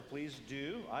please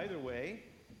do. Either way,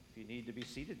 if you need to be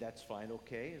seated, that's fine,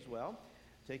 okay, as well.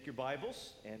 Take your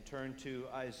Bibles and turn to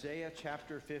Isaiah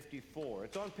chapter 54.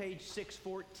 It's on page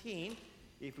 614.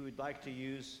 If you would like to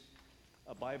use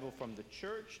a Bible from the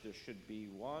church, there should be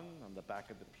one on the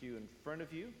back of the pew in front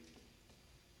of you.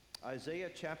 Isaiah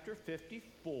chapter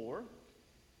 54.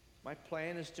 My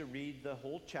plan is to read the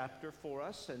whole chapter for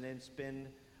us and then spend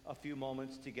a few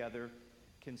moments together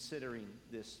considering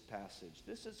this passage.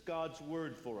 This is God's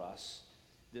word for us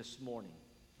this morning.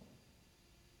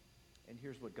 And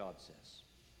here's what God says.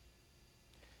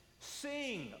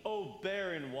 Sing, O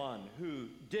barren one who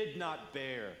did not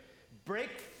bear.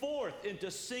 Break forth into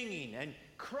singing and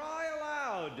cry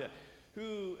aloud,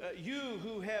 you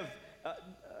who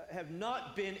have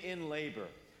not been in labor.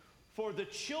 For the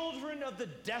children of the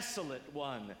desolate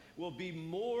one will be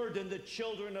more than the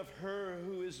children of her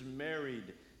who is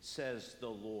married, says the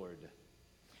Lord.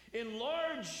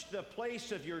 Enlarge the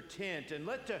place of your tent, and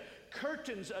let the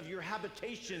curtains of your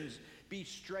habitations be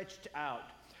stretched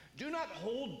out. Do not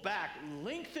hold back.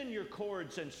 Lengthen your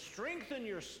cords and strengthen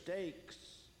your stakes.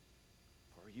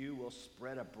 For you will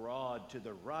spread abroad to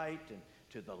the right and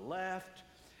to the left,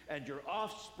 and your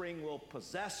offspring will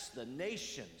possess the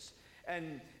nations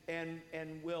and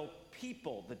will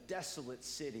people the desolate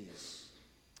cities.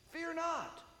 Fear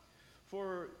not,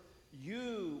 for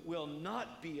you will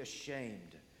not be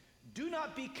ashamed. Do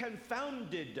not be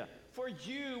confounded, for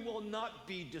you will not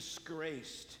be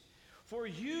disgraced. For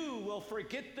you will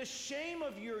forget the shame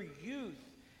of your youth,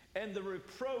 and the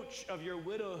reproach of your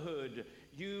widowhood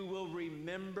you will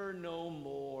remember no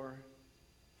more.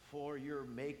 For your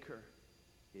Maker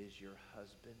is your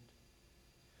husband.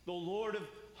 The Lord of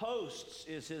hosts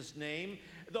is his name.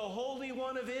 The Holy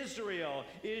One of Israel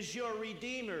is your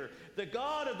Redeemer. The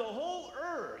God of the whole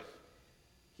earth,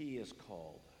 he is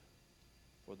called.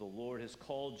 For the Lord has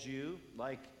called you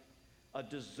like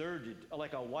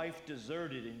a wife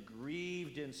deserted and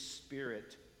grieved in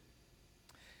spirit,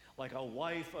 like a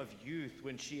wife of youth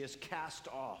when she is cast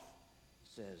off,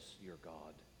 says your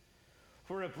God.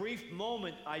 For a brief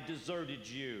moment I deserted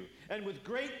you, and with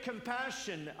great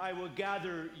compassion I will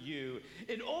gather you.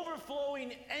 In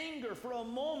overflowing anger for a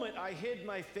moment I hid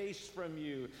my face from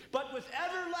you. But with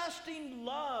everlasting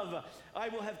love I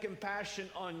will have compassion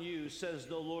on you, says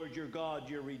the Lord your God,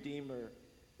 your Redeemer.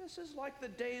 This is like the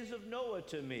days of Noah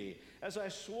to me, as I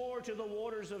swore to the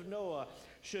waters of Noah,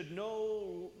 should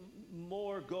no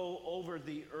more go over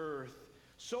the earth.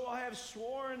 So I have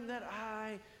sworn that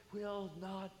I will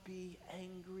not be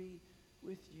angry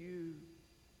with you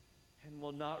and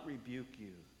will not rebuke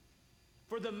you.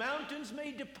 For the mountains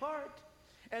may depart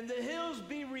and the hills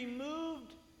be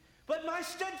removed, but my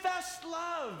steadfast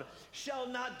love shall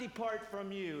not depart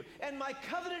from you, and my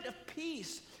covenant of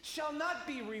peace shall not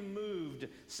be removed,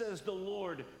 says the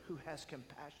Lord who has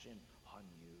compassion on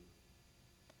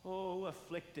you. O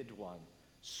afflicted one,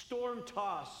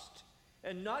 storm-tossed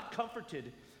and not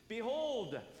comforted,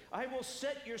 behold, I will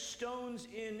set your stones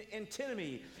in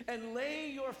antimony and lay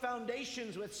your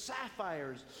foundations with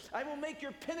sapphires. I will make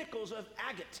your pinnacles of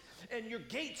agate and your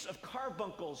gates of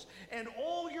carbuncles and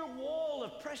all your wall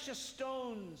of precious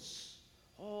stones.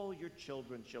 All your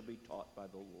children shall be taught by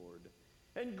the Lord,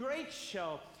 and great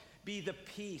shall be the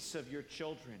peace of your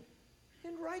children.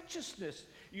 In righteousness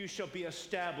you shall be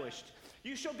established.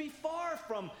 You shall be far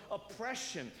from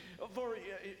oppression, for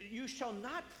you shall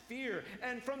not fear,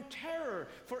 and from terror,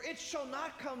 for it shall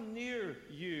not come near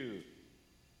you.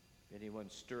 If anyone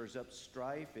stirs up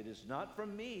strife, it is not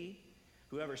from me.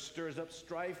 Whoever stirs up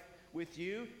strife with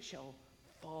you shall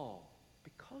fall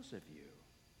because of you.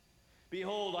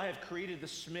 Behold, I have created the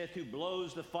smith who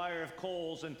blows the fire of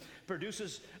coals and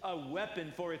produces a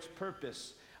weapon for its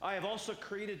purpose. I have also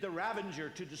created the ravager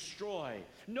to destroy.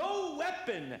 No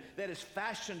weapon that is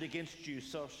fashioned against you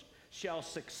shall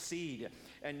succeed,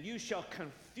 and you shall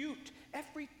confute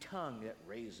every tongue that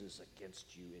raises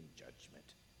against you in judgment.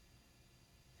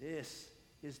 This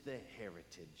is the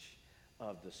heritage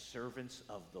of the servants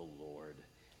of the Lord,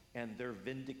 and their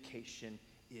vindication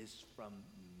is from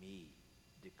me,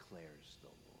 declares the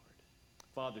Lord.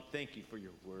 Father, thank you for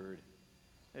your word.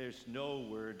 There's no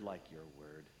word like your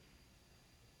word.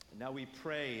 And now we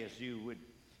pray as you would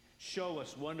show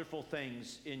us wonderful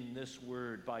things in this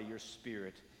word by your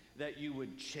Spirit, that you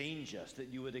would change us, that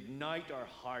you would ignite our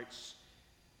hearts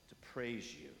to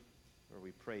praise you. For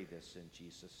we pray this in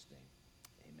Jesus'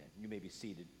 name. Amen. You may be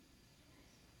seated.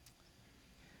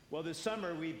 Well, this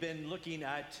summer we've been looking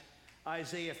at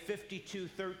Isaiah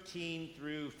 52:13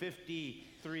 through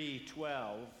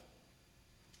 53:12.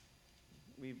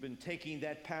 We've been taking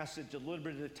that passage a little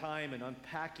bit at a time and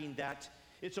unpacking that.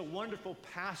 It's a wonderful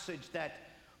passage that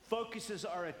focuses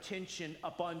our attention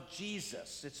upon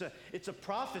Jesus. It's a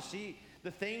prophecy. The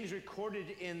things recorded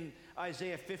in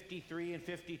Isaiah 53 and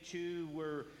 52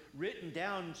 were written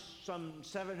down some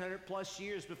 700 plus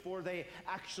years before they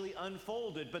actually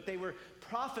unfolded, but they were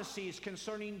prophecies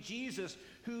concerning Jesus,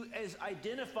 who is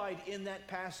identified in that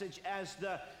passage as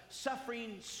the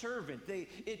suffering servant.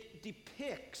 It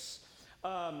depicts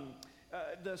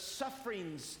the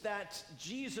sufferings that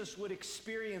Jesus would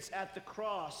experience at the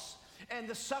cross, and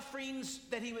the sufferings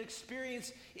that he would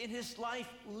experience in his life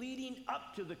leading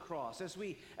up to the cross. As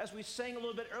we sang a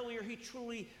little bit earlier, he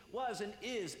truly was and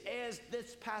is, as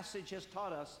this passage has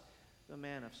taught us, the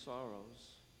man of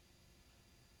sorrows.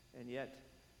 And yet,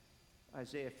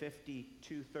 Isaiah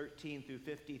 52:13 through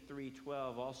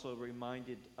 53:12 also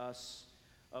reminded us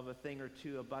of a thing or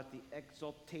two about the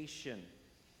exaltation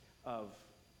of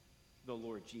the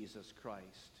Lord Jesus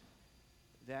Christ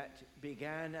that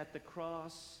began at the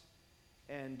cross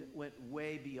and went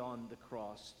way beyond the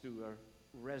cross through a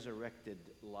resurrected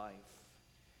life.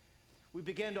 We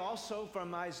began to also,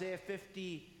 from Isaiah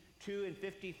 52 and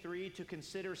 53, to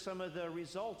consider some of the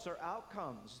results or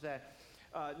outcomes that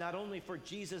not only for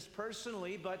Jesus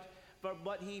personally, but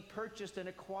what he purchased and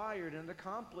acquired and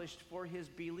accomplished for his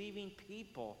believing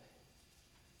people.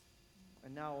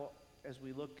 And now, as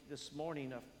we look this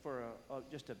morning for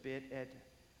just a bit at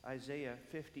Isaiah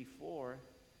 54,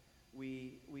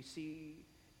 we see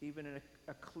even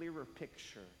a clearer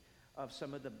picture of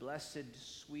some of the blessed,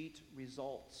 sweet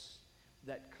results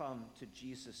that come to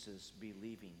Jesus'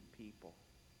 believing people.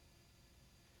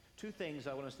 Two things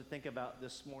I want us to think about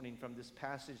this morning from this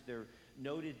passage. They're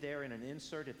noted there in an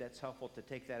insert. If that's helpful to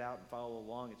take that out and follow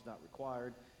along, it's not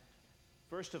required.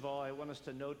 First of all, I want us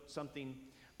to note something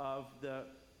of the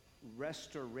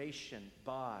restoration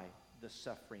by the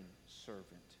suffering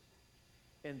servant.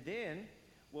 And then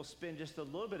we'll spend just a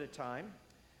little bit of time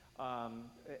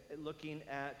looking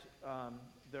at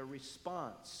the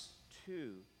response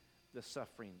to the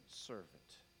suffering servant.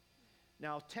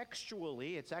 Now,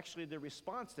 textually, it's actually the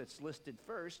response that's listed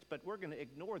first, but we're going to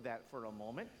ignore that for a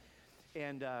moment,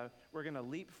 and we're going to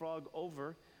leapfrog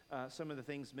over some of the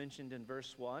things mentioned in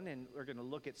verse 1, and we're going to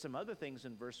look at some other things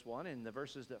in verse 1 and the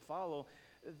verses that follow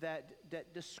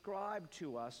that describe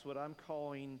to us what I'm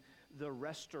calling the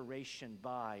restoration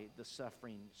by the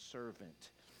suffering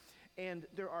servant. And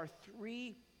there are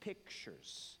three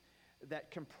pictures that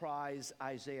comprise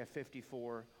Isaiah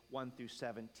 54, 1 through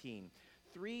 17.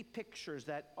 Three pictures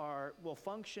that will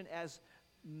function as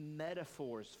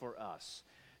metaphors for us.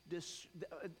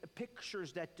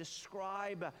 Pictures that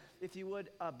describe, if you would,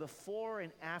 a before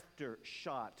and after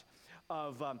shot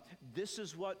of this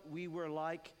is what we were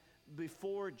like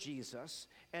before Jesus,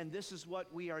 and this is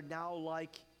what we are now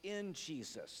like in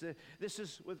Jesus. This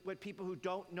is what people who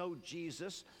don't know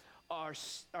Jesus are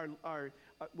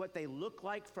what they look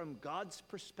like from God's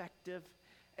perspective.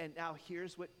 And now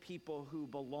here's what people who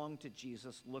belong to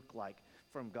Jesus look like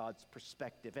from God's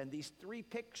perspective. And these three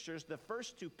pictures, the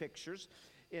first two pictures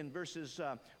in verses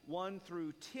 1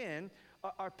 through 10,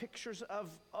 are pictures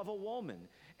of a woman.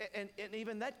 And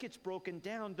even that gets broken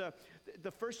down.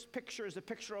 The first picture is a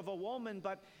picture of a woman,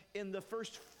 but in the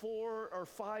first four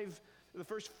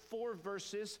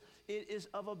verses, it is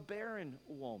of a barren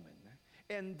woman.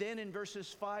 And then in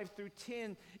verses 5 through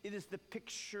 10, it is the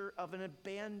picture of an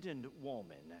abandoned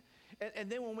woman. And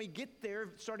then when we get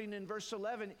there, starting in verse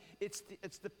 11, it's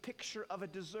the picture of a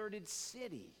deserted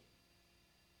city.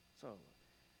 So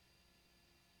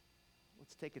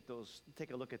let's take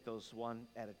a look at those one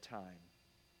at a time.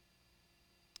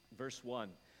 Verse 1,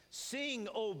 "Sing,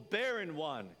 O barren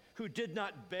one who did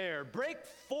not bear. Break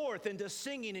forth into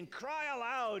singing and cry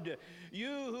aloud, you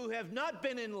who have not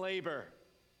been in labor."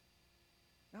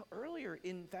 Now, earlier,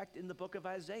 in fact, in the book of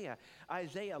Isaiah,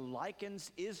 Isaiah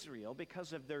likens Israel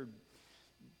because of their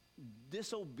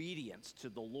disobedience to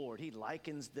the Lord. He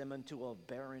likens them unto a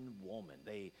barren woman.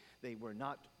 They were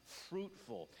not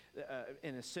fruitful,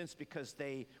 in a sense, because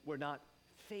they were not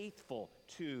faithful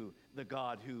to the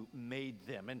God who made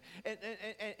them.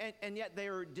 And yet they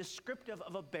are descriptive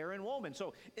of a barren woman.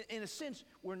 So in a sense,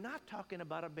 we're not talking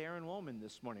about a barren woman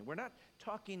this morning. We're not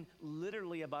talking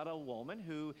literally about a woman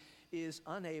who is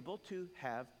unable to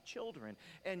have children.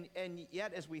 And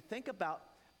yet, as we think about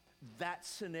that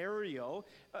scenario,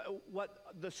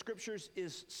 what the scriptures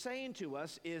is saying to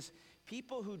us is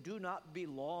people who do not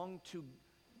belong to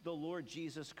the Lord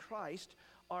Jesus Christ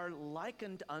are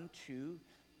likened unto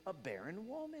a barren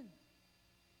woman.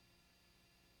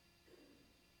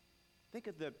 Think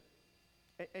of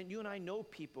And you and I know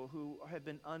people who have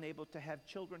been unable to have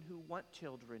children who want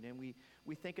children, and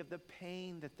we think of the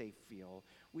pain that they feel.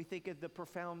 We think of the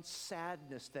profound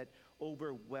sadness that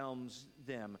overwhelms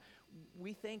them.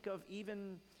 We think of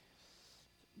even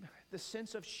the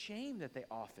sense of shame that they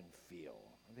often feel.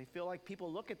 They feel like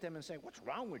people look at them and say, "What's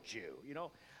wrong with you?" You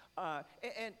know,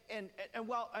 and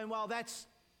while that's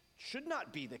should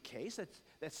not be the case,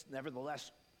 that's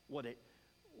nevertheless what it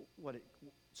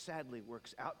sadly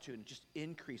works out to, and just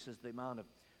increases the amount of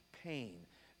pain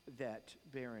that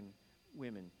barren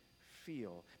women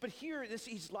feel. But here,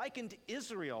 he's likened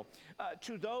Israel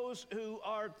to those who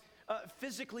are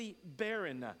physically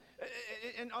barren.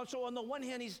 And also, on the one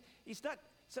hand, he's not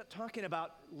talking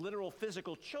about literal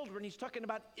physical children. He's talking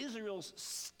about Israel's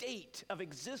state of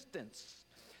existence.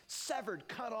 Severed,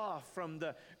 cut off from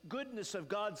the goodness of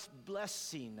God's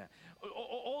blessing.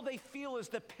 All they feel is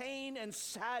the pain and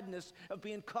sadness of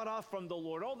being cut off from the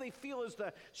Lord. All they feel is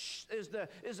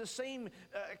the same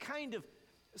kind of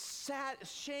sad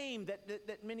shame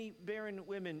that many barren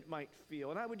women might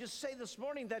feel. And I would just say this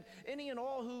morning that any and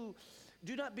all who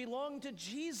do not belong to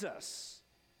Jesus,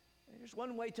 there's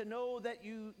one way to know that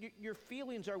your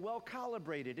feelings are well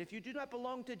calibrated. If you do not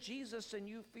belong to Jesus and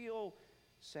you feel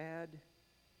sad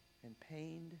and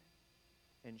pained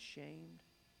and shamed,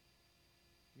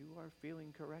 you are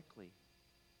feeling correctly.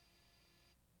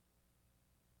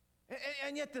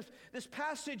 And yet this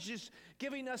passage is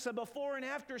giving us a before and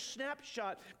after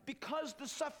snapshot. Because the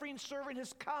suffering servant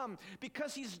has come,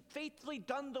 because he's faithfully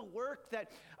done the work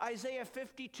that Isaiah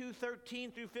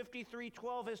 52:13 through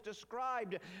 53:12 has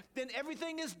described, then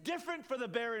everything is different for the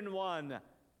barren one.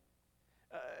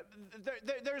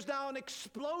 There's now an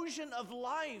explosion of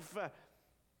life.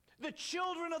 The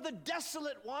children of the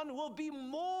desolate one will be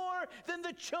more than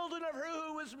the children of her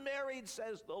who is married,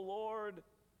 says the Lord.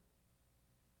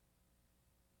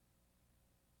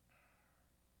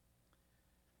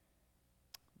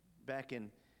 Back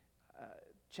in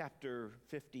chapter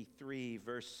 53,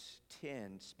 verse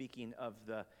 10, speaking of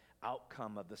the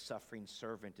outcome of the suffering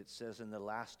servant, it says in the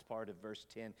last part of verse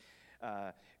 10,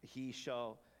 he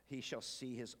shall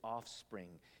see his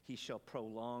offspring. He shall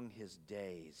prolong his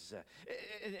days.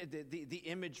 The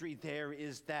imagery there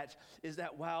is that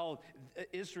while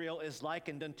Israel is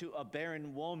likened unto a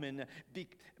barren woman,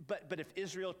 but if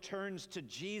Israel turns to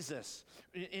Jesus,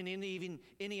 and even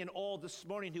any and all this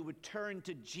morning who would turn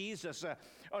to Jesus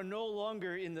are no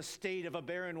longer in the state of a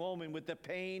barren woman with the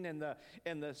pain and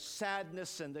the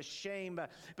sadness and the shame,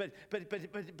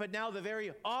 but now the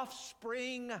very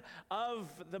offspring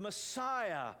of the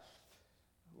Messiah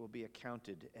will be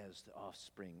accounted as the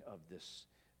offspring of this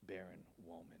barren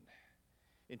woman.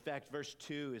 In fact, verse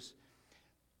 2 is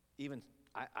even,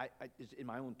 in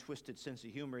my own twisted sense of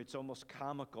humor, it's almost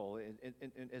comical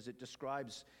as it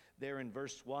describes there in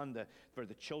verse 1, for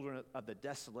the children of the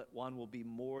desolate one will be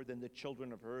more than the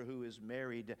children of her who is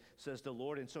married, says the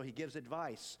Lord. And so he gives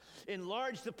advice.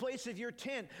 Enlarge the place of your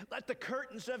tent. Let the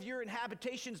curtains of your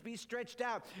habitations be stretched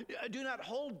out. Do not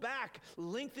hold back.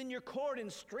 Lengthen your cord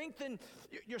and strengthen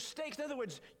your stakes. In other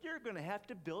words, you're going to have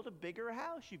to build a bigger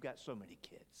house. You've got so many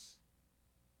kids.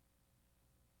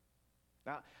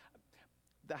 Now,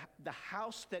 the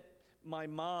house that my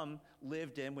mom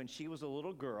lived in when she was a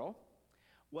little girl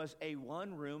was a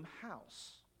one-room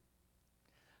house.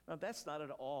 Now, that's not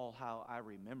at all how I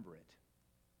remember it.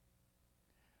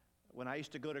 When I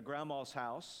used to go to Grandma's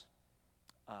house,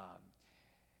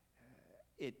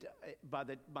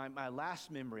 my last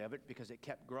memory of it, because it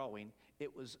kept growing,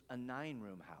 it was a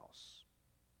 9-room house.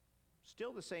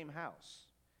 Still the same house.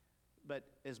 But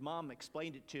as Mom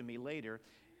explained it to me later,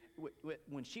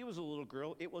 when she was a little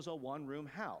girl, it was a one-room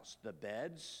house. The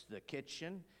beds, the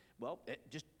kitchen,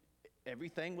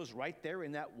 everything was right there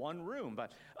in that one room.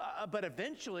 But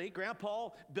eventually, Grandpa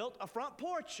built a front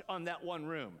porch on that one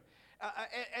room.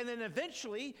 And then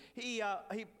eventually, he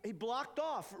blocked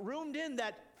off, roomed in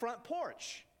that front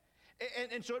porch.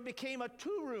 And so it became a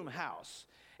 2-room house.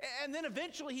 And then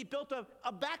eventually he built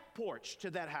a back porch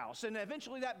to that house. And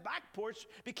eventually that back porch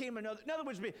became another. In other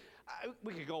words,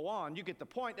 we could go on. You get the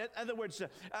point. In other words,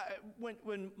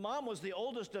 when Mom was the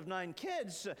oldest of 9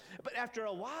 kids, but after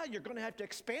a while you're going to have to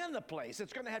expand the place.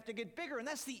 It's going to have to get bigger. And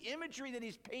that's the imagery that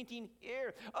he's painting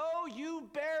here. Oh,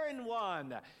 you barren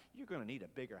one. You're going to need a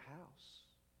bigger house.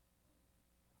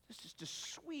 This is the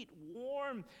sweet,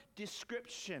 warm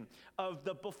description of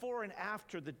the before and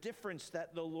after, the difference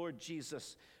that the Lord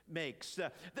Jesus makes.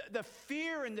 The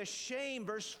fear and the shame,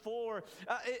 verse 4,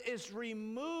 is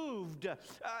removed.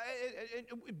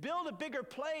 Build a bigger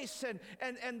place, and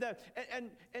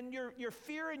your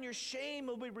fear and your shame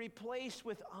will be replaced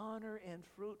with honor and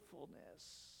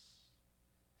fruitfulness.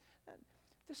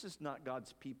 This is not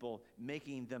God's people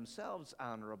making themselves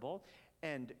honorable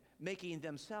and making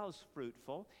themselves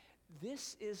fruitful.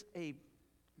 This is a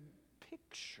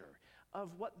picture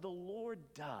of what the Lord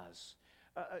does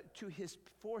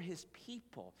for his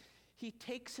people. He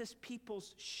takes his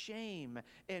people's shame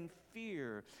and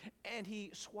fear, and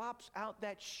he swaps out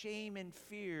that shame and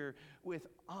fear with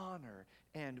honor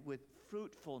and with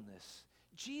fruitfulness.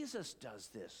 Jesus does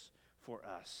this for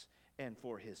us and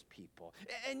for his people.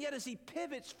 And yet as he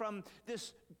pivots from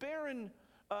this barren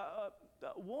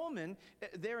woman,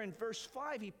 there in verse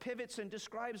 5, he pivots and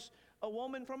describes a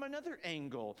woman from another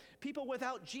angle. People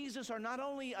without Jesus are not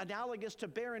only analogous to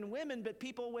barren women, but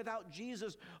people without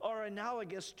Jesus are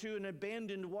analogous to an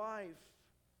abandoned wife.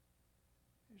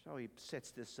 Here's how he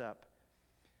sets this up.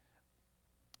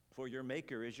 For your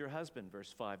Maker is your husband,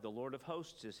 verse 5. The Lord of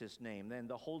hosts is his name. Then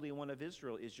the Holy One of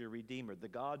Israel is your Redeemer. The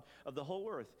God of the whole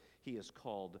earth he is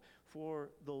called.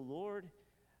 For the Lord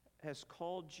has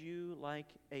called you like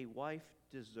a wife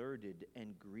deserted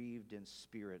and grieved in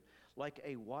spirit, like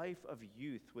a wife of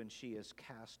youth when she is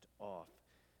cast off,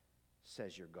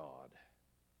 says your God.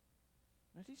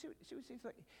 Now, do you see what he's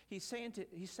like? He's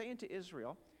saying to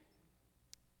Israel,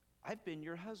 I've been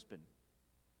your husband.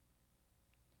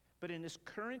 But in this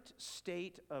current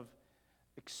state of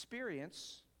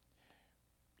experience,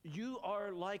 you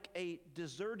are like a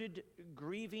deserted,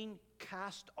 grieving,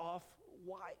 cast-off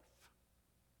wife.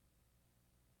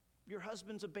 Your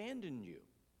husband's abandoned you.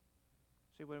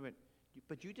 Say, wait a minute.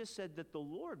 But you just said that the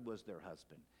Lord was their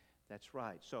husband. That's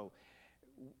right. So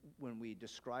when we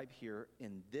describe here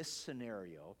in this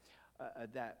scenario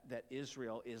that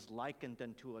Israel is likened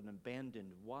unto an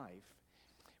abandoned wife,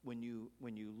 when you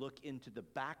look into the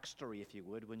backstory, if you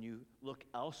would, when you look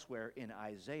elsewhere in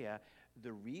Isaiah,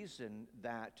 the reason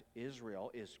that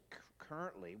Israel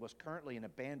was currently an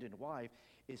abandoned wife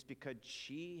is because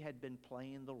she had been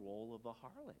playing the role of a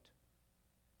harlot.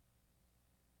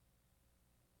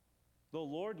 The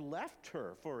Lord left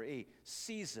her for a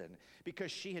season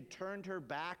because she had turned her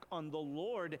back on the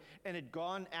Lord and had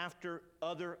gone after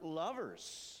other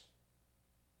lovers.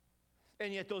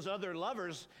 And yet those other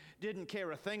lovers didn't care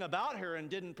a thing about her and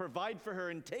didn't provide for her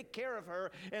and take care of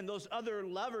her. And those other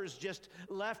lovers just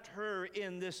left her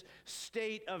in this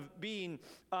state of being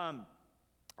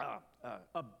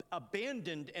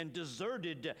abandoned and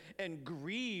deserted and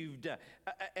grieved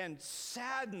and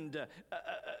saddened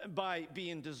by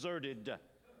being deserted.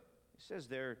 He says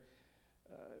there,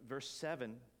 verse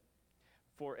 7,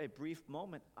 for a brief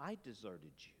moment I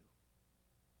deserted you.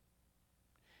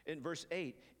 In verse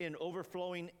 8, in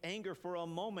overflowing anger for a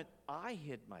moment, I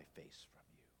hid my face from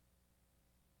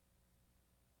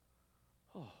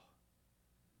you. Oh,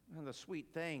 and the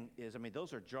sweet thing is,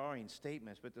 those are jarring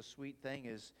statements, but the sweet thing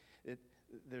is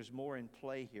there's more in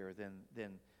play here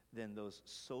than those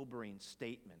sobering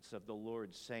statements of the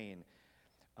Lord saying,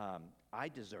 I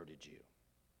deserted you.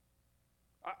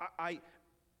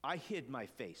 I hid my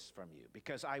face from you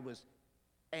because I was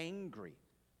angry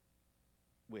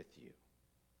with you.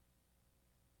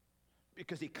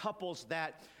 Because he couples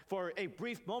that, for a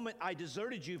brief moment I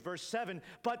deserted you, verse 7,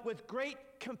 but with great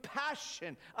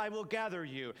compassion I will gather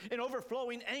you. In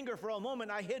overflowing anger for a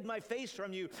moment I hid my face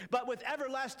from you, but with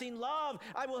everlasting love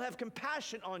I will have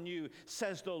compassion on you,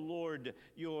 says the Lord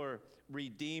your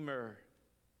Redeemer.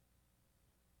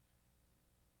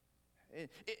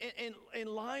 In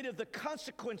light of the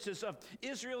consequences of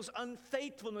Israel's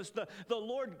unfaithfulness, the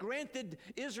Lord granted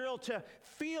Israel to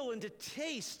feel and to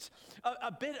taste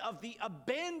a bit of the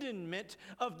abandonment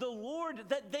of the Lord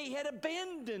that they had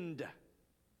abandoned.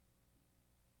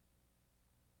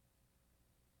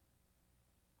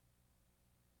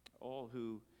 All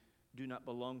who do not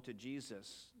belong to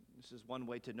Jesus, this is one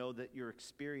way to know that your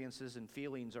experiences and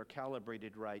feelings are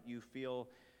calibrated right. You feel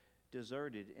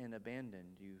deserted and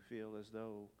abandoned. You feel as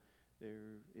though there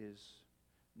is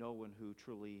no one who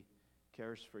truly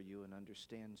cares for you and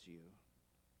understands you.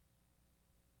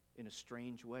 In a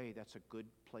strange way, that's a good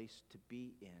place to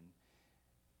be in,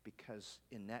 because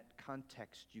in that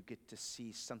context you get to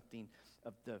see something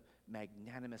of the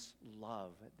magnanimous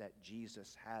love that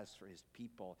Jesus has for his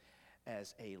people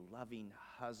as a loving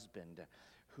husband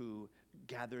who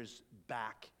gathers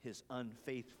back his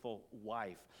unfaithful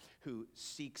wife, who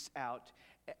seeks out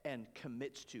and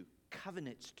covenants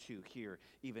to here,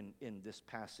 even in this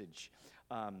passage,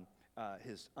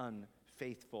 his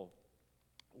unfaithful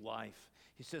life.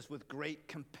 He says, with great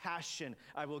compassion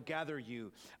I will gather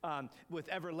you. With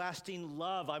everlasting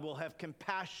love I will have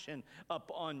compassion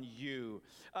upon you.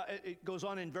 It goes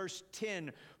on in verse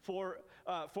 10, for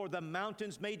the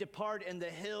mountains may depart and the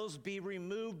hills be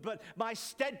removed, but my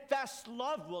steadfast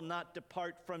love will not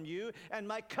depart from you, and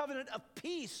my covenant of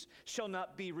peace shall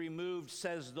not be removed,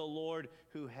 says the Lord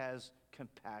who has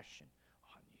compassion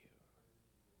on you.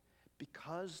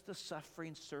 Because the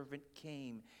suffering servant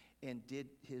came and did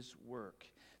his work,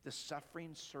 the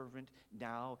suffering servant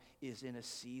now is in a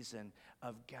season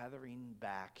of gathering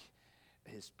back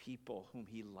his people whom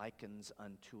he likens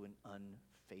unto an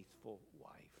unfaithful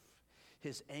wife.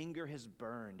 His anger has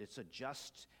burned. It's a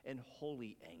just and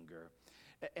holy anger.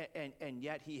 And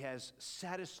yet he has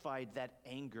satisfied that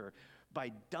anger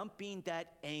by dumping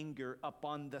that anger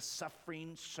upon the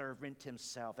suffering servant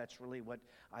himself. That's really what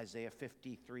Isaiah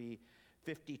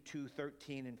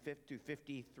 52:13 and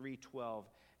 53:12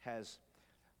 has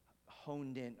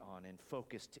honed in on and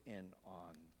focused in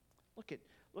on. Look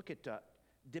at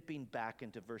dipping back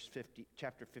into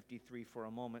chapter 53 for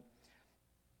a moment.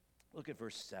 Look at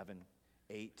verse 7,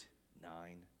 8,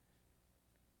 9.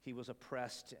 He was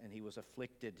oppressed and he was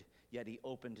afflicted, yet he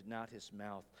opened not his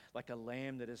mouth. Like a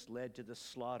lamb that is led to the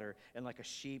slaughter, and like a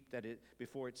sheep that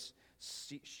before its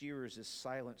shearers is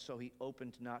silent, so he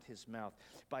opened not his mouth.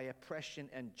 By oppression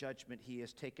and judgment he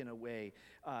is taken away.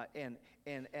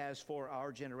 And as for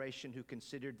our generation, who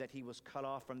considered that he was cut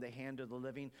off from the hand of the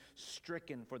living,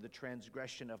 stricken for the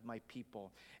transgression of my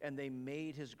people. And they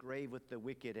made his grave with the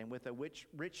wicked, and with a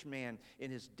rich man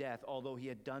in his death, although he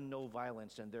had done no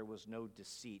violence, and there was no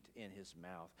deceit in his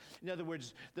mouth. In other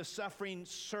words, the suffering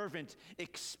servant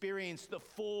experienced the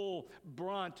full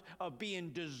brunt of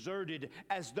being deserted,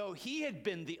 as though he had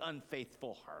been the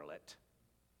unfaithful harlot.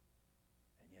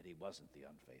 And yet he wasn't the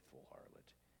unfaithful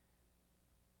harlot.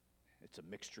 It's a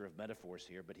mixture of metaphors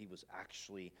here, but he was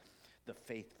actually the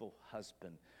faithful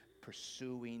husband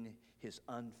pursuing his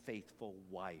unfaithful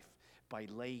wife by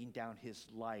laying down his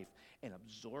life and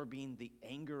absorbing the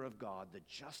anger of God, the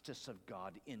justice of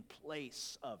God, in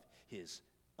place of his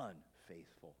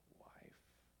unfaithful wife.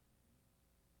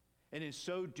 And in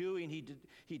so doing,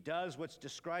 he does what's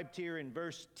described here in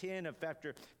verse 10 of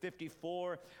chapter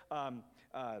 54.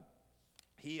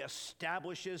 He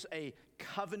establishes a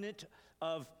covenant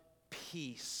of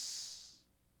peace.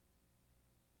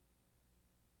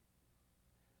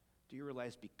 Do you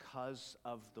realize, because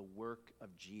of the work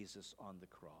of Jesus on the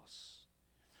cross,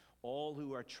 all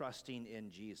who are trusting in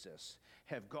Jesus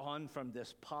have gone from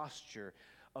this posture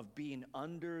of being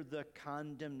under the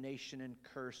condemnation and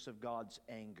curse of God's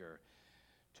anger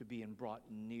to being brought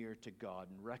near to God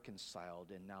and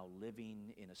reconciled, and now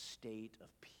living in a state of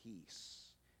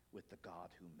peace with the God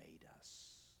who made us.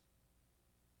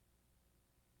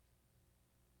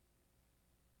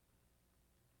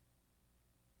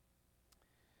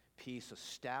 Peace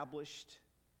established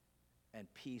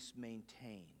and peace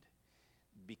maintained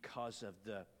because of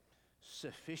the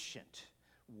sufficient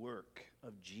work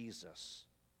of Jesus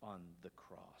on the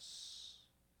cross.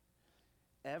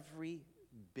 Every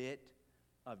bit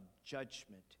of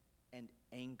judgment and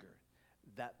anger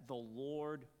that the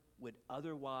Lord would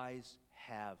otherwise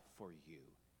have for you,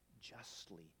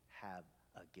 justly have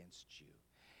against you,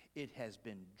 it has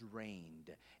been drained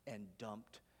and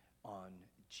dumped on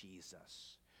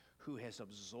Jesus, who has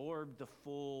absorbed the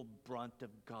full brunt of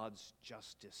God's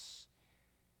justice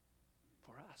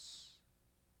for us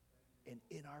and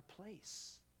in our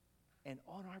place and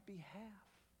on our behalf,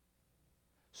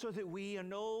 so that we are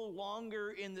no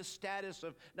longer in the status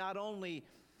of not only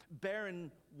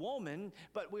barren woman,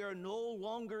 but we are no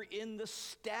longer in the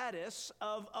status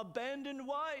of abandoned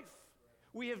wife.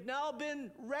 We have now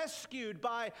been rescued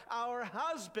by our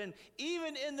husband,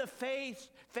 even in the face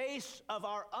of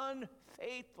our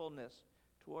unfaithfulness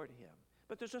toward him.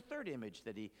 But there's a third image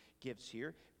that he gives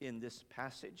here in this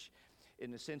passage.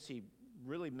 In a sense, he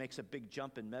really makes a big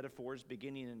jump in metaphors,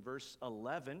 beginning in verse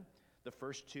 11. The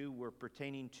first two were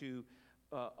pertaining to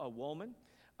a woman.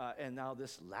 And now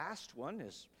this last one,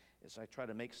 as I try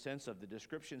to make sense of the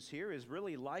descriptions here, is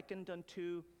really likened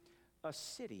unto a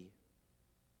city.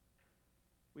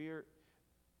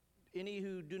 Any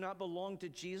who do not belong to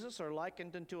Jesus are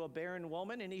likened unto a barren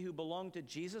woman. Any who belong to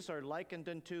Jesus are likened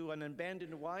unto an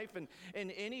abandoned wife. And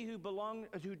any who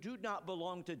do not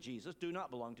belong to Jesus,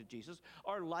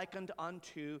 are likened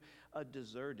unto a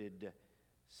deserted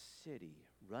city,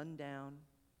 run down,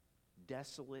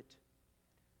 desolate,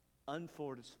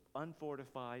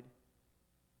 unfortified,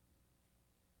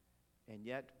 And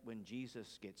yet, when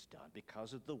Jesus gets done,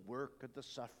 because of the work of the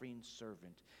suffering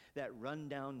servant, that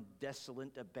rundown,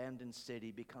 desolate, abandoned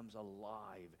city becomes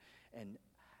alive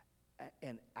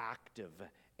and active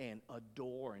and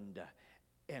adorned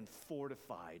and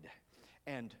fortified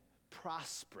and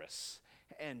prosperous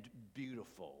and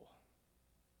beautiful.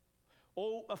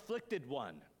 O afflicted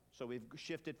one. So we've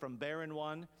shifted from barren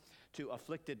one to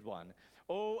afflicted one.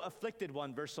 O afflicted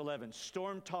one, verse 11,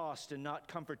 storm-tossed and not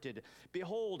comforted.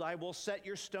 Behold, I will set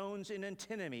your stones in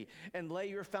antinomy and lay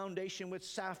your foundation with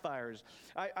sapphires.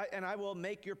 And I will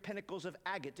make your pinnacles of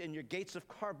agate and your gates of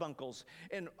carbuncles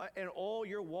and all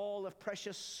your wall of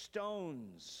precious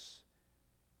stones.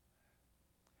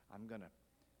 I'm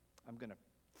gonna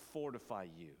fortify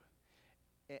you.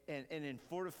 And in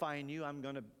fortifying you, I'm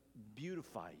going to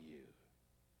beautify you.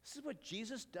 This is what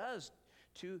Jesus does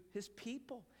to his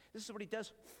people. This is what he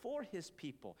does for his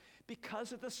people.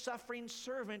 Because of the suffering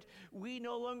servant, we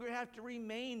no longer have to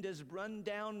remain as run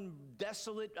down,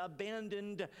 desolate,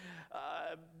 abandoned,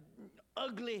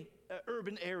 ugly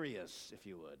urban areas, if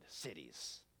you would,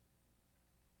 cities.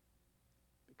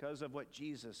 Because of what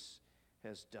Jesus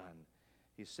has done.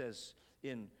 He says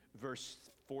in verse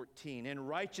 14, in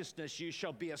righteousness you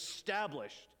shall be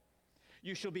established.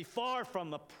 You shall be far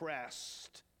from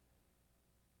oppressed.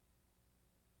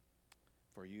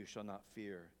 For you shall not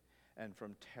fear, and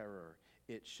from terror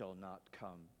it shall not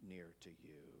come near to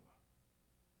you.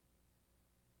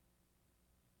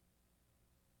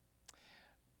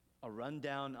 A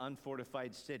rundown,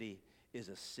 unfortified city is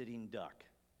a sitting duck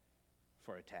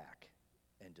for attack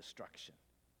and destruction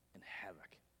and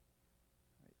havoc.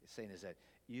 The saying is that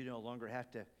you no longer have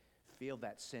to feel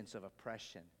that sense of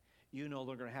oppression. You no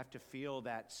longer have to feel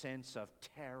that sense of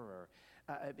terror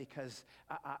because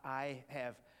I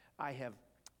have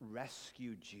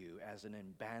rescued you as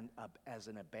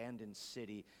an abandoned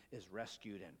city is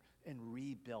rescued and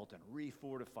rebuilt and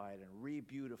refortified and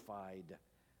rebeautified. You're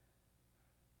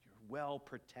well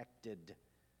protected.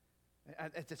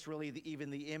 That's really even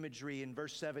the imagery in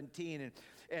verse 17.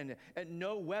 And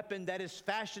no weapon that is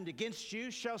fashioned against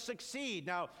you shall succeed.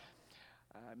 Now,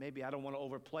 maybe I don't want to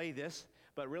overplay this,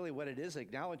 but really what it is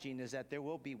acknowledging is that there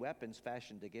will be weapons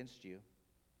fashioned against you.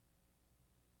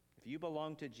 If you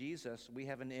belong to Jesus, we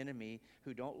have an enemy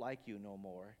who don't like you no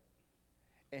more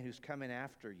and who's coming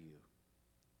after you.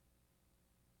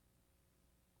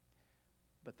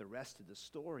 But the rest of the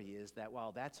story is that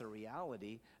while that's a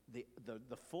reality,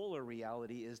 the fuller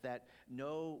reality is that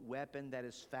no weapon that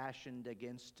is fashioned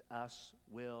against us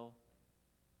will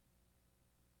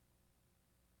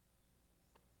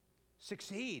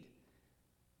succeed.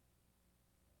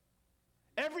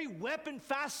 Every weapon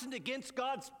fastened against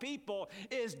God's people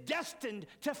is destined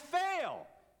to fail.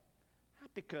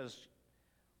 Not because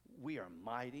we are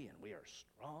mighty and we are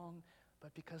strong,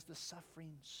 but because the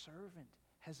suffering servant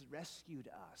has rescued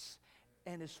us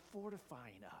and is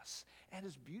fortifying us and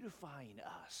is beautifying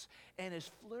us and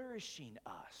is flourishing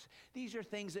us. These are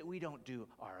things that we don't do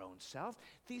our own self.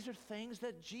 These are things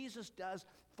that Jesus does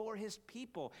for his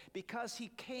people. Because he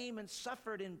came and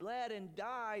suffered and bled and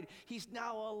died, he's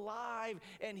now alive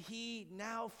and he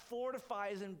now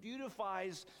fortifies and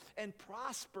beautifies and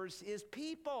prospers his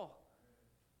people.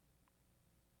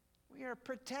 We are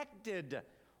protected.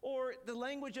 Or the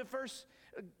language of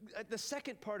the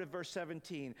second part of verse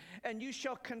 17, and you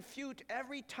shall confute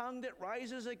every tongue that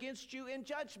rises against you in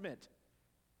judgment.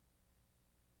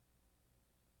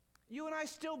 You and I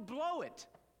still blow it.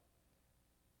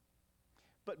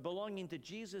 But belonging to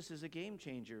Jesus is a game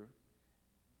changer.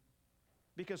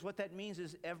 Because what that means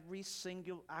is every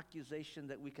single accusation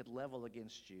that we could level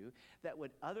against you that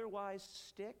would otherwise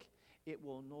stick, it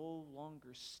will no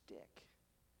longer stick.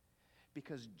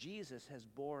 Because Jesus has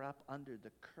bore up under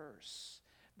the curse,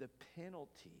 the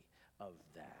penalty of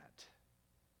that.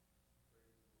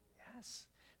 Yes.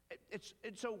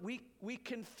 And so we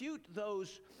confute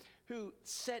those who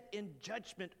set in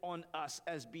judgment on us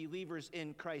as believers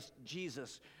in Christ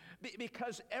Jesus.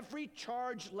 Because every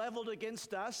charge leveled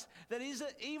against us that is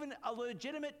even a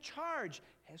legitimate charge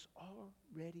has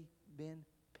already been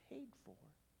paid for.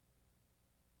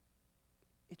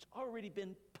 It's already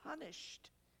been punished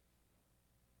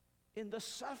in the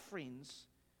sufferings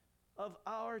of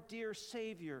our dear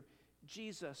Savior,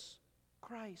 Jesus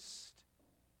Christ.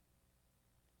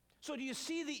 So do you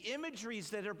see the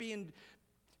imageries that are being,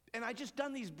 and I just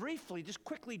done these briefly, just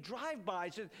quickly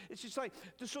drive-bys. It's just like,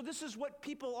 so this is what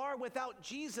people are without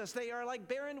Jesus. They are like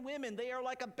barren women. They are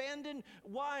like abandoned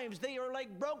wives. They are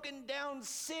like broken down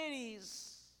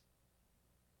cities.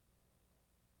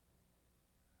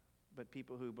 But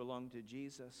people who belong to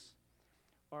Jesus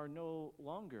are no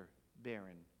longer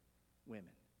barren women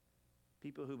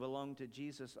People who belong to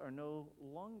Jesus are no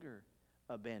longer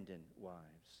abandoned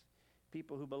wives.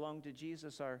 People who belong to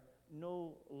Jesus are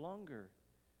no longer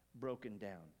broken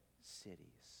down cities.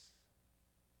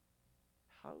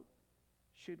 How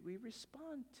should we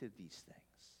respond to these things?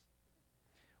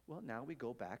 Well, now we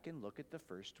go back and look at the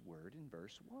first word in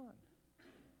verse 1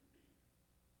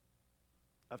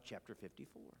 of chapter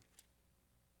 54.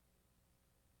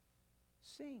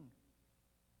 Sing.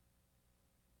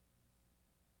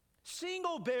 Sing,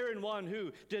 O barren one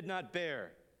who did not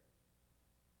bear.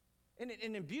 And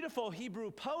in beautiful Hebrew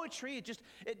poetry,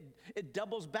 it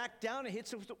doubles back down and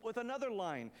hits it with another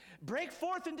line. Break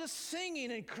forth into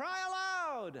singing and cry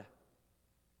aloud.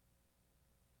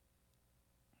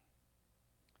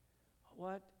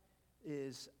 What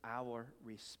is our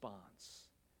response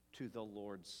to the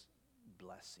Lord's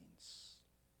blessings?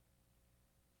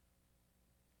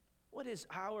 What is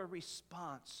our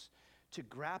response to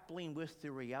grappling with the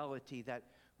reality that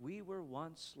we were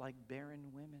once like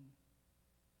barren women?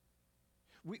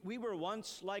 We were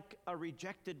once like a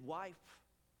rejected wife.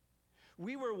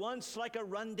 We were once like a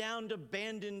rundown,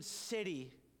 abandoned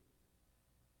city.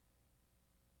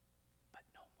 But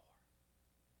no more.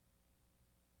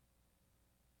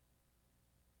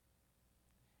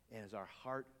 And as our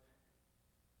heart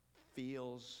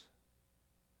feels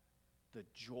the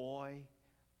joy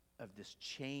of this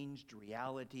changed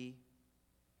reality,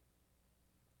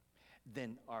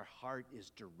 then our heart is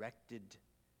directed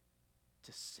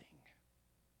to sing.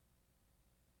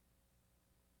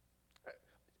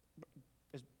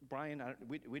 As Brian,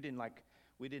 we didn't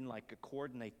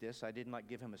coordinate this. I didn't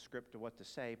give him a script of what to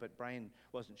say, but Brian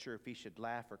wasn't sure if he should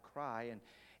laugh or cry,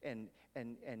 and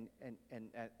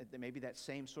maybe that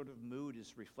same sort of mood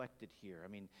is reflected here. I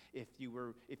mean, if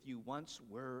you once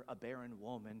were a barren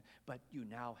woman, but you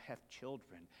now have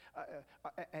children,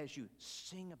 as you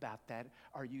sing about that,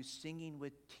 are you singing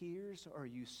with tears or are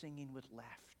you singing with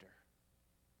laughter?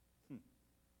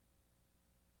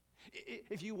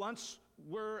 If you once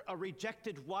were a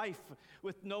rejected wife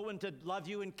with no one to love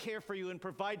you and care for you and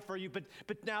provide for you, but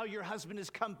now your husband has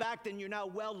come back, then you're now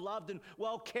well loved and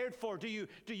well cared for. Do you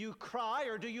cry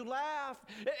or do you laugh?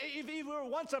 If you were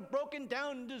once a broken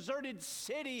down, deserted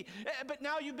city, but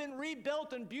now you've been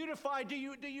rebuilt and beautified, do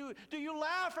you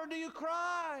laugh or do you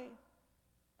cry?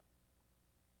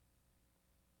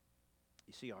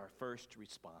 You see, our first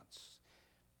response,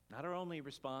 not our only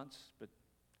response, but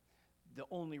the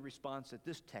only response that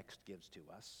this text gives to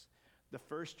us, the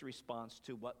first response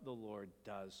to what the Lord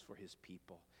does for his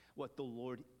people, what the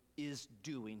Lord is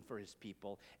doing for his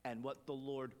people, and what the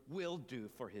Lord will do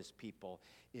for his people,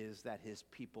 is that his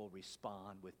people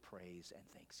respond with praise and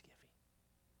thanksgiving.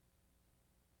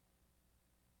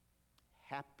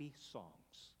 Happy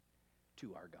songs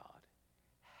to our God.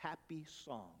 Happy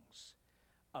songs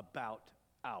about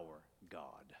our God.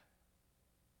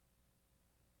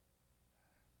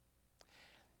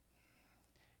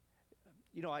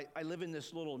 You know, I live in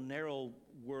this little narrow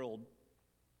world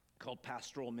called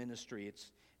pastoral ministry.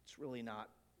 It's really not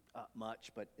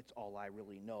much, but it's all I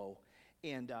really know.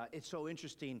 And it's so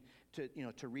interesting to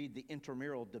read the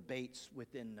intramural debates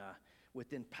within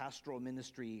pastoral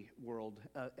ministry world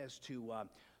as to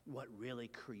what really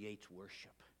creates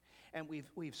worship. And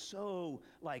we've so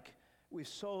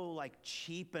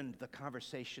cheapened the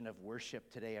conversation of worship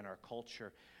today in our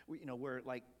culture. We're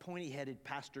like pointy-headed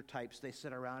pastor types. They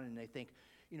sit around and they think,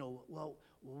 well,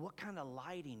 what kind of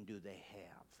lighting do they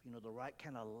have? The right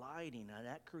kind of lighting, and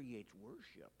that creates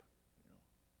worship.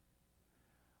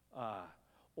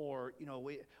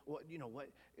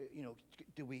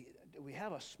 Do we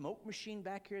have a smoke machine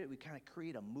back here that we kind of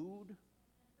create a mood?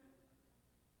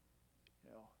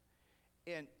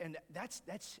 And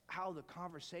that's how the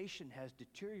conversation has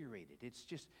deteriorated. It's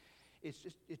just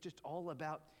all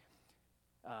about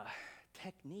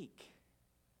technique.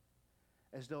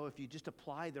 As though if you just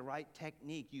apply the right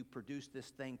technique, you produce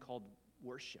this thing called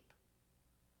worship.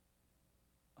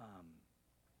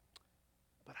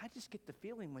 But I just get the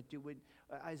feeling when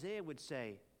Isaiah would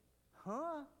say,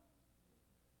 huh?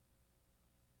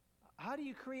 How do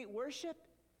you create worship?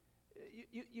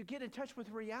 You get in touch with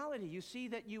reality. You see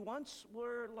that you once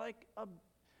were like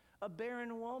a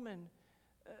barren woman,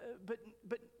 but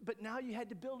now you had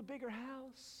to build a bigger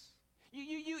house.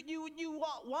 You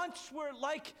once were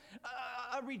like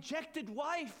a rejected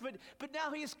wife, but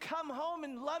now he has come home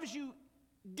and loves you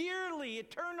dearly,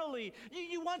 eternally.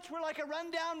 You once were like a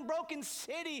rundown, broken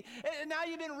city, and now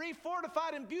you've been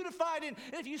refortified and beautified. And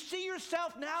if you see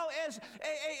yourself now as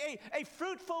a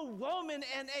fruitful woman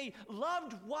and a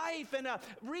loved wife and a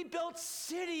rebuilt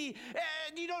city,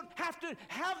 you don't have to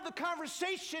have the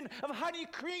conversation of how do you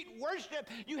create worship.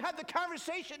 You have the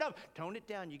conversation of tone it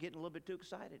down. You're getting a little bit too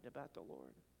excited about the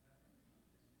Lord.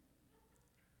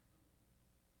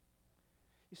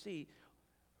 You see,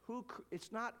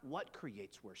 it's not what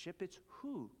creates worship, it's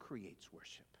who creates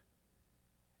worship.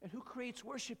 And who creates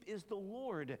worship is the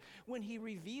Lord. When he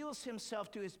reveals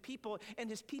himself to his people and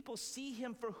his people see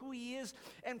him for who he is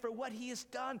and for what he has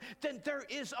done, then there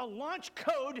is a launch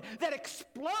code that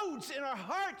explodes in our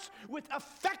hearts with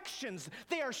affections.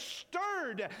 They are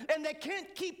stirred and they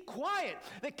can't keep quiet.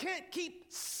 They can't keep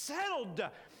settled.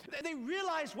 They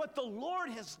realize what the Lord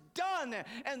has done,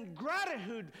 and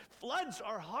gratitude floods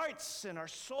our hearts and our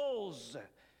souls.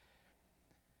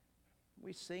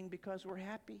 We sing because we're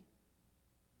happy.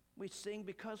 We sing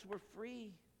because we're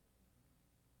free.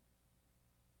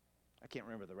 I can't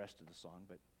remember the rest of the song,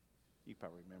 but you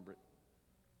probably remember it.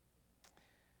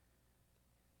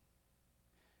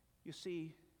 You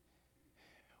see,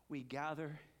 we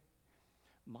gather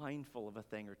mindful of a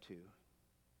thing or two.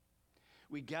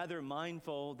 We gather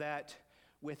mindful that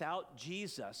without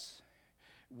Jesus,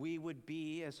 we would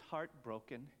be as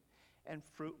heartbroken and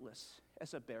fruitless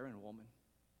as a barren woman.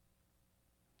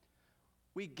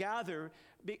 We gather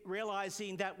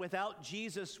realizing that without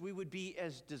Jesus, we would be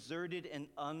as deserted and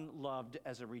unloved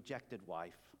as a rejected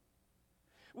wife.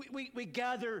 We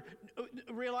gather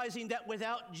realizing that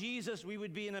without Jesus, we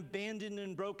would be an abandoned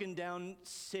and broken down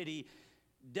city,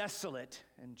 desolate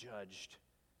and judged.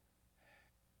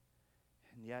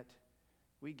 And yet,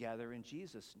 we gather in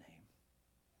Jesus' name.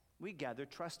 We gather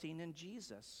trusting in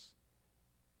Jesus.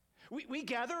 We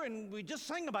gather and we just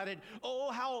sang about it. Oh,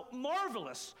 how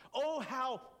marvelous. Oh,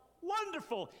 how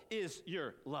wonderful is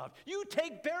your love. You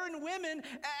take barren women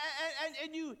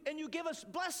and you give us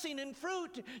blessing and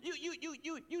fruit.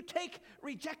 You take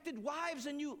rejected wives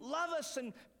and you love us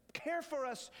and care for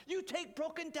us. You take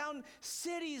broken down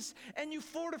cities and you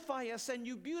fortify us and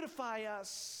you beautify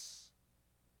us.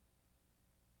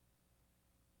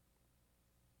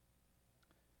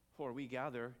 For we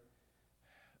gather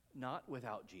not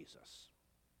without Jesus.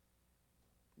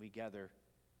 We gather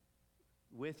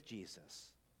with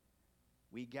Jesus.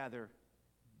 We gather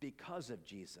because of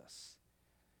Jesus.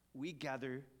 We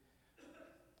gather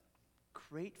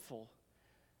grateful,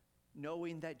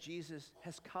 knowing that Jesus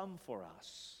has come for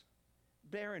us.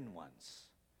 Barren ones,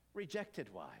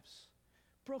 rejected wives,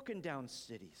 broken down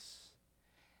cities.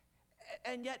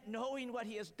 And yet knowing what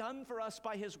he has done for us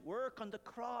by his work on the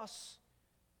cross,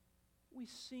 we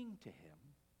sing to him.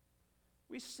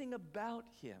 We sing about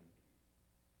him.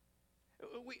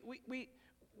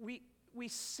 We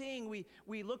sing.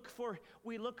 We look for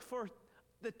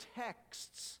the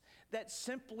texts that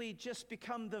simply just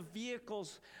become the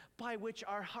vehicles by which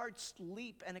our hearts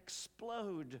leap and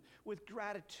explode with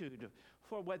gratitude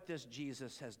for what this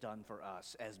Jesus has done for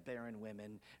us as barren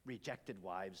women, rejected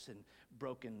wives, and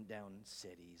broken down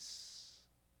cities.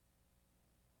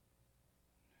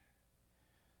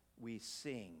 We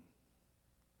sing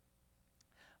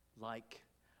like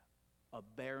a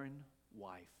barren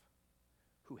wife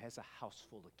who has a house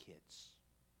full of kids.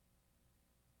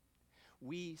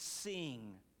 We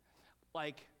sing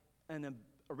like a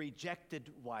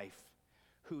rejected wife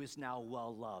who is now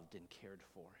well loved and cared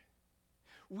for.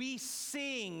 We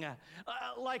sing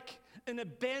like an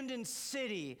abandoned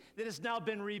city that has now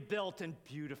been rebuilt and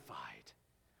beautified.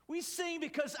 We sing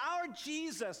because our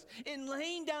Jesus, in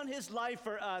laying down his life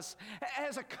for us,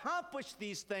 has accomplished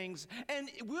these things and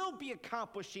will be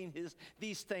accomplishing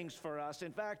these things for us.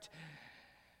 In fact,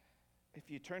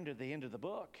 if you turn to the end of the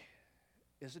book,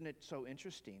 isn't it so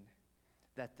interesting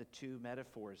that the two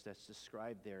metaphors that's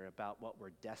described there about what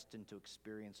we're destined to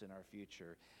experience in our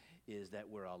future is that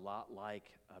we're a lot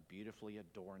like a beautifully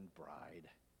adorned bride,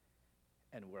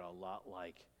 and we're a lot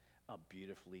like a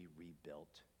beautifully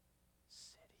rebuilt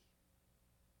city.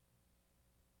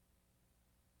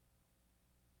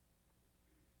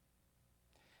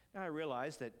 Now I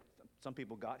realize that some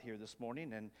people got here this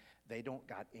morning and they don't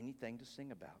got anything to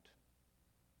sing about.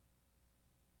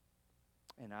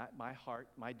 And my heart,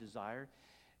 my desire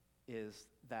is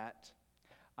that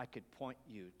I could point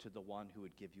you to the one who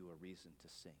would give you a reason to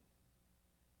sing.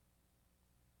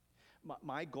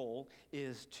 My goal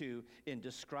is to, in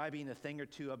describing a thing or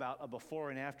two about a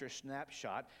before and after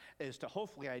snapshot, is to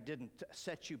hopefully I didn't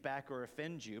set you back or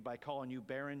offend you by calling you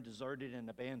barren, deserted, and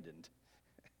abandoned.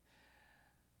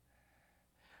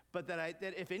 but that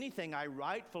if anything, I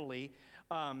rightfully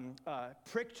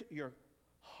pricked your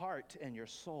heart and your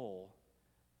soul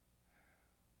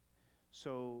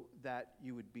so that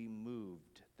you would be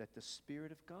moved, that the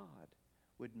Spirit of God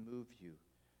would move you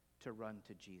to run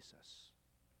to Jesus,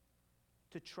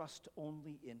 to trust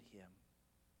only in Him.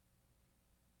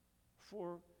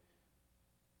 For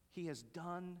He has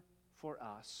done for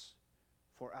us,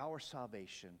 for our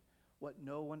salvation, what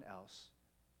no one else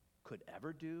could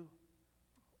ever do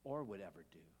or would ever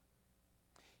do.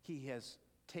 He has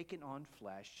taken on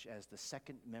flesh as the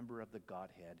second member of the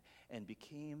Godhead and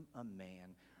became a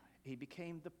man. He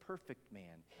became the perfect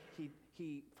man.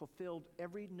 He fulfilled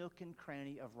every nook and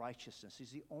cranny of righteousness.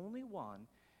 He's the only one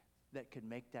that could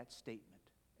make that statement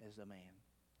as a man.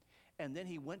 And then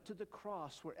he went to the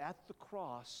cross, where at the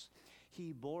cross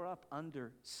he bore up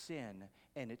under sin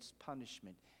and its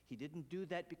punishment. He didn't do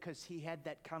that because he had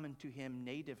that coming to him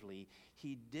natively.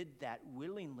 He did that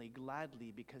willingly,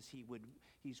 gladly, because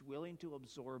he's willing to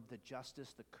absorb the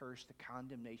justice, the curse, the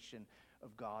condemnation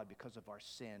of God because of our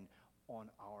sin on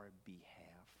our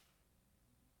behalf.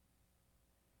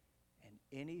 And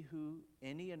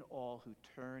any and all who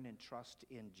turn and trust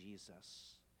in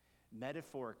Jesus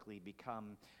metaphorically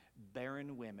become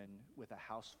barren women with a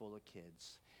house full of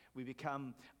kids. We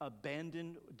become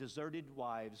abandoned, deserted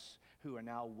wives who are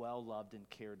now well loved and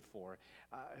cared for.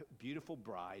 Beautiful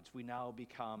brides. We now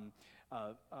become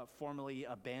formerly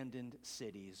abandoned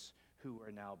cities who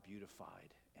are now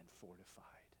beautified and fortified.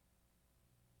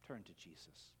 Turn to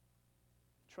Jesus.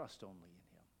 Trust only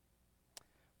in Him.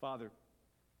 Father,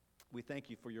 we thank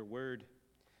you for your word.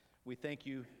 We thank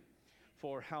you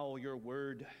for how your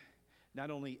word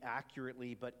not only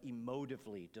accurately but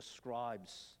emotively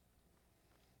describes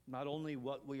not only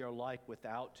what we are like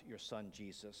without your Son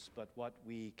Jesus, but what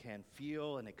we can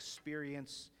feel and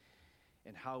experience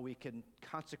and how we can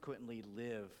consequently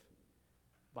live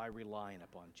by relying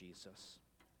upon Jesus.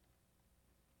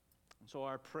 And so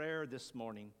our prayer this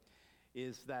morning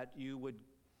is that you would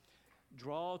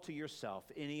draw to yourself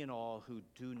any and all who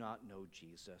do not know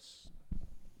Jesus.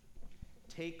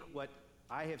 Take what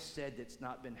I have said that's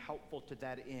not been helpful to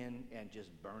that end and just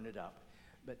burn it up.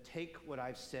 But take what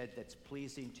I've said that's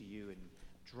pleasing to you and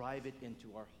drive it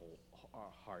into our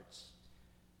hearts.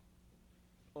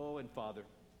 Oh, and Father,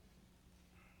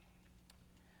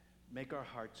 make our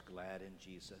hearts glad in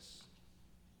Jesus.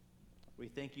 We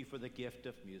thank you for the gift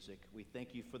of music. We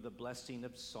thank you for the blessing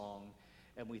of song.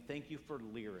 And we thank you for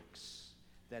lyrics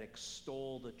that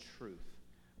extol the truth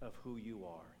of who you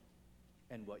are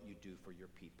and what you do for your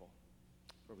people.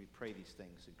 For we pray these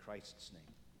things in Christ's name.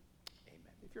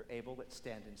 Amen. If you're able, let's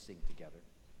stand and sing together.